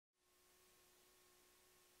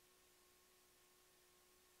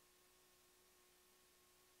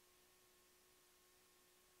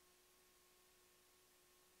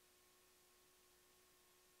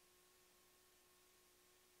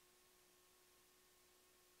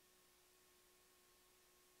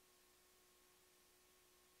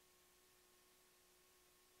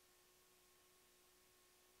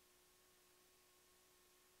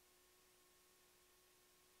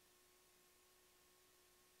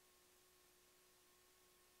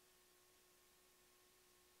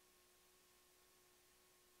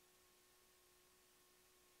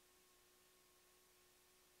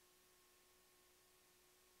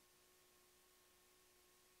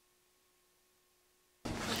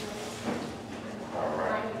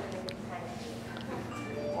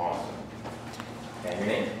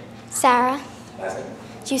Sarah. Last name?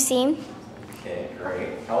 Jusim. Okay,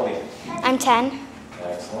 great. How old are you? I'm 10.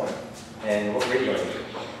 Excellent. And what grade are you going to?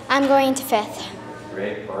 I'm going to 5th.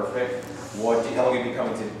 Great, perfect. How long have you been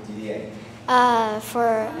coming to DDA?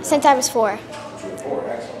 Since I was 4. Since you were 4,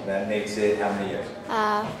 excellent. That makes it how many years?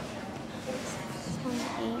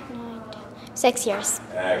 6 years.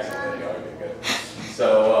 Excellent, there you go. Okay, good.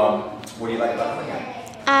 So, what do you like about it?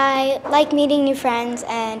 I like meeting new friends,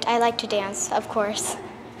 and I like to dance, of course.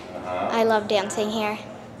 I love dancing here.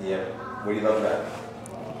 Yeah. What do you love about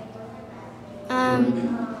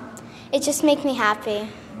it? It just makes me happy.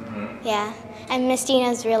 Yeah. And Miss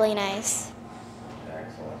Dina's really nice.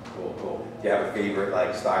 Excellent. Cool, cool. Do you have a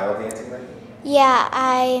favorite style of dancing? Yeah,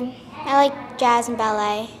 I like jazz and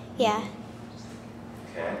ballet. Yeah.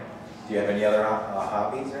 Okay. Do you have any other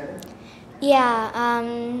hobbies or anything? Yeah.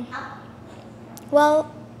 Well,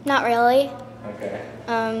 not really. Okay.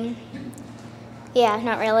 Yeah,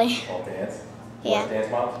 not really. All dance? Yeah. Watch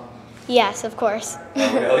Dance Moms? Yes, of course.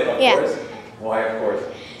 Oh, really? Of Yeah. course? Why of course?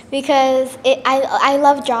 Because I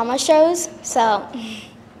love drama shows, so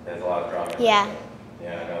There's a lot of drama. yeah.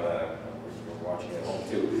 Yeah, I know that. We're watching it at home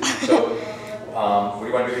too. So, what do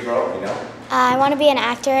you want to do when you grow up, you know? I want to be an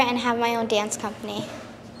actor and have my own dance company.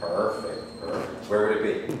 Perfect, perfect. Where would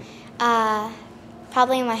it be?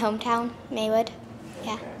 Probably in my hometown, Maywood.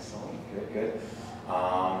 Yeah. Excellent, good, good.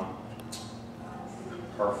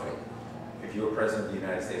 Perfect. If you were president of the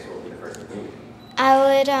United States, what would be the first thing you would do?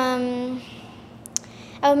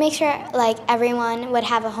 I would make sure everyone would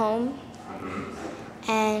have a home,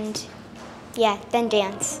 and yeah, then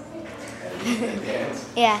dance. And dance?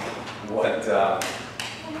 Yeah. What? That's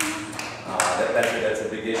a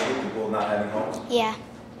big issue. People not having homes. Yeah.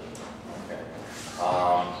 Okay.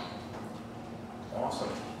 Awesome.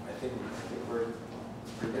 I think we're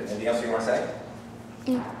pretty good. Anything else you want to say?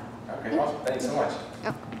 Okay. Awesome. Thanks so much.